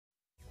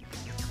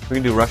We're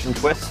going to do Russian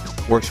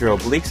twist. Works your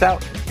obliques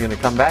out. You're going to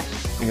come back.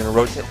 You're going to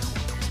rotate.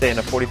 Stay in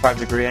a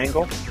 45-degree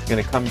angle. You're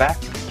going to come back,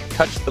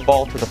 touch the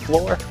ball to the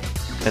floor,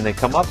 and then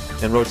come up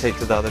and rotate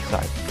to the other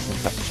side and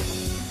touch.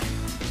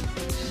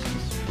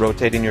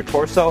 Rotating your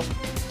torso.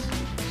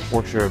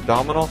 Works your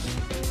abdominals,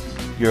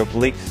 your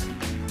obliques,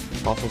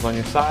 muscles on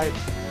your side.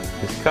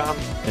 Just come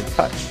and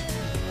touch,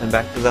 and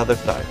back to the other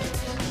side.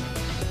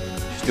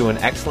 She's doing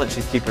excellent.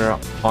 She's keeping her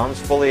arms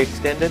fully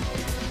extended,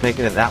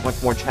 making it that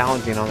much more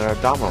challenging on her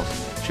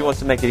abdominals. If she wants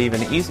to make it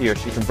even easier,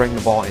 she can bring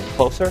the ball in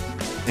closer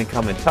and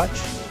come and touch,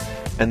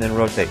 and then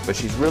rotate. But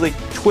she's really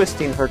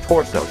twisting her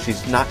torso.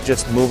 She's not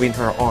just moving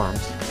her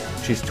arms.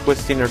 She's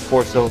twisting her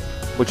torso,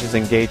 which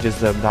engages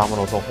the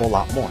abdominals a whole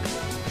lot more.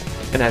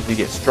 And as you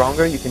get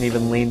stronger, you can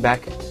even lean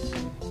back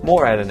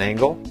more at an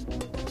angle,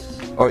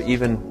 or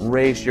even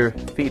raise your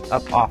feet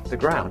up off the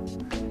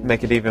ground,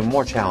 make it even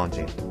more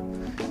challenging.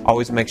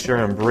 Always make sure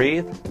and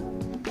breathe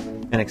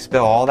and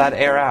expel all that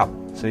air out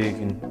so you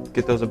can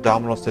get those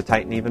abdominals to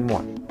tighten even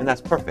more. And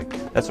that's perfect.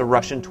 That's a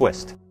Russian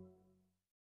twist.